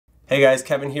Hey guys,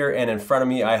 Kevin here, and in front of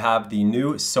me I have the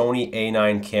new Sony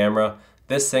A9 camera.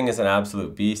 This thing is an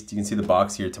absolute beast. You can see the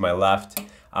box here to my left.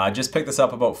 Just picked this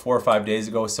up about 4 or 5 days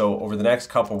ago, so over the next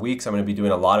couple weeks I'm going to be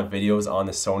doing a lot of videos on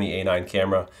the Sony A9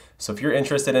 camera. So if you're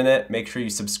interested in it, make sure you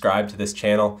subscribe to this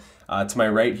channel. To my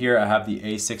right here I have the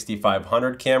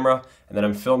A6500 camera, and then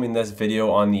I'm filming this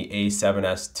video on the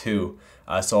A7S II.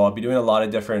 So I'll be doing a lot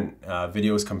of different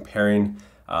videos comparing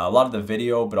a lot of the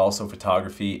video, but also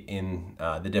photography in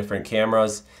the different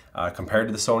cameras compared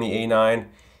to the Sony A9,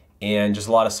 and just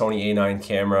a lot of Sony A9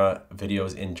 camera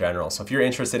videos in general. So if you're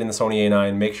interested in the Sony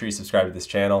A9, make sure you subscribe to this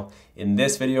channel. In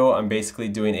this video, I'm basically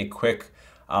doing a quick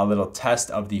little test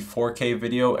of the 4K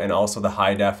video and also the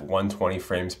high def 120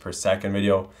 frames per second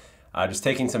video. Just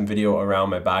taking some video around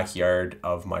my backyard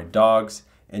of my dogs.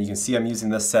 And you can see I'm using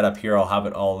this setup here. I'll have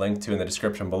it all linked to in the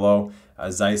description below.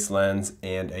 A Zeiss lens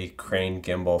and a crane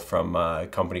gimbal from a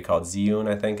company called Zhiyun,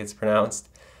 I think it's pronounced.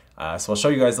 So I'll show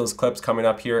you guys those clips coming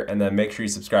up here, and then make sure you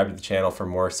subscribe to the channel for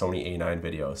more Sony A9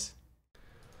 videos.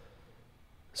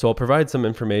 So I'll provide some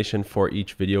information for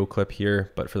each video clip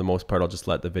here, but for the most part I'll just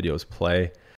let the videos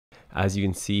play. As you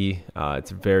can see,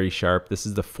 it's very sharp. This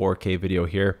is the 4K video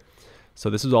here. So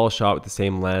this was all shot with the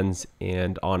same lens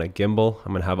and on a gimbal.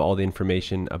 I'm going to have all the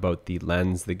information about the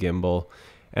lens, the gimbal,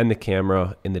 and the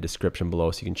camera in the description below,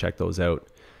 so you can check those out.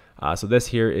 So this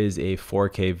here is a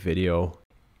 4K video,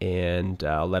 and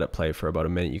I'll let it play for about a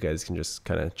minute. You guys can just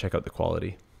kind of check out the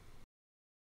quality.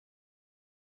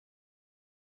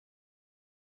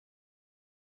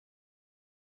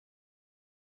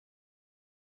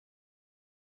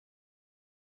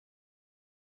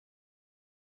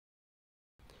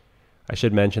 I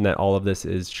should mention that all of this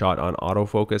is shot on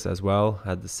autofocus as well. I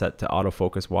had this set to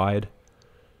autofocus wide.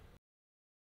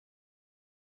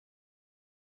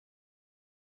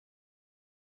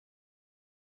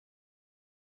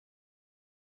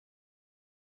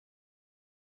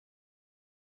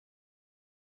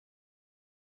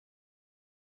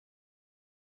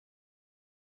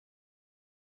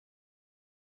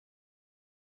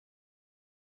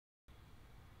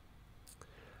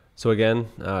 So again,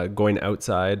 going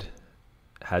outside,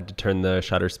 had to turn the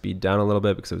shutter speed down a little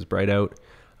bit because it was bright out.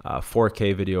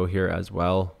 4K video here as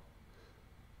well.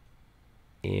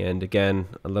 And again,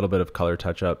 a little bit of color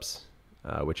touch-ups,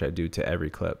 which I do to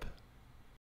every clip.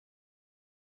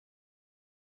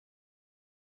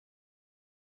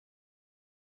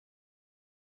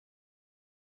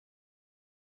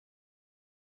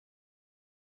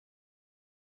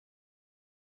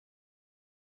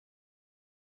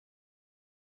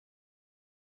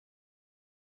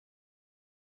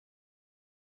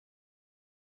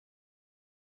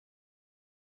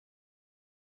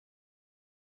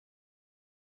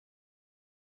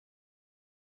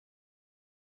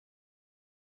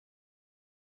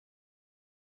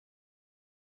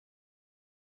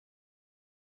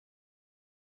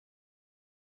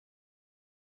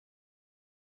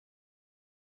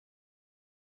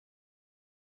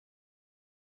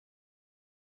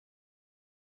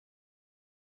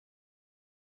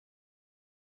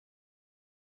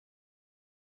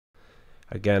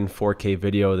 Again, 4K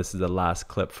video. This is the last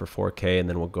clip for 4K, and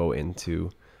then we'll go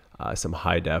into some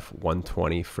high def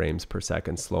 120 frames per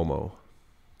second slow-mo.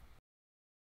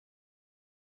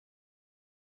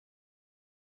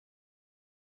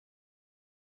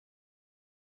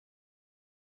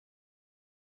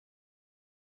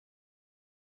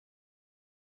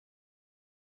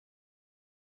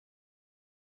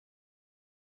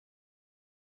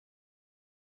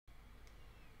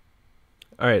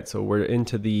 All right, so we're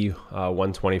into the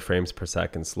 120 frames per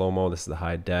second slow-mo. This is the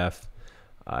high def.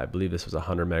 I believe this was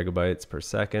 100 megabytes per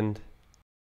second.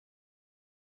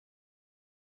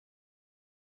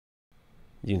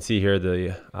 You can see here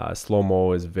the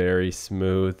slow-mo is very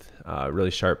smooth,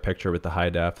 really sharp picture with the high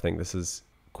def. I think this is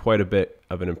quite a bit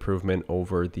of an improvement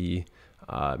over the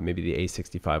maybe the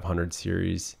A6500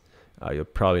 series. You'll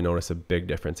probably notice a big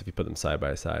difference if you put them side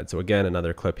by side. So again,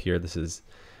 another clip here. This is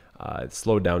it's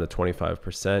slowed down to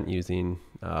 25% using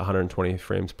 120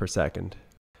 frames per second.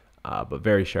 But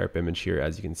very sharp image here,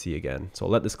 as you can see again. So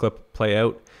I'll let this clip play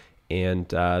out, and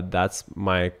that's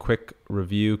my quick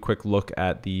review, quick look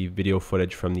at the video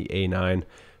footage from the A9.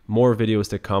 More videos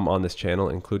to come on this channel,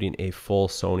 including a full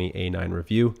Sony A9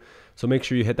 review. So make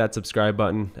sure you hit that subscribe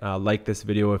button, like this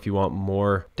video if you want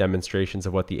more demonstrations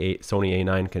of what the Sony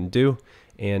A9 can do,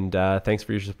 and thanks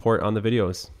for your support on the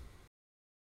videos.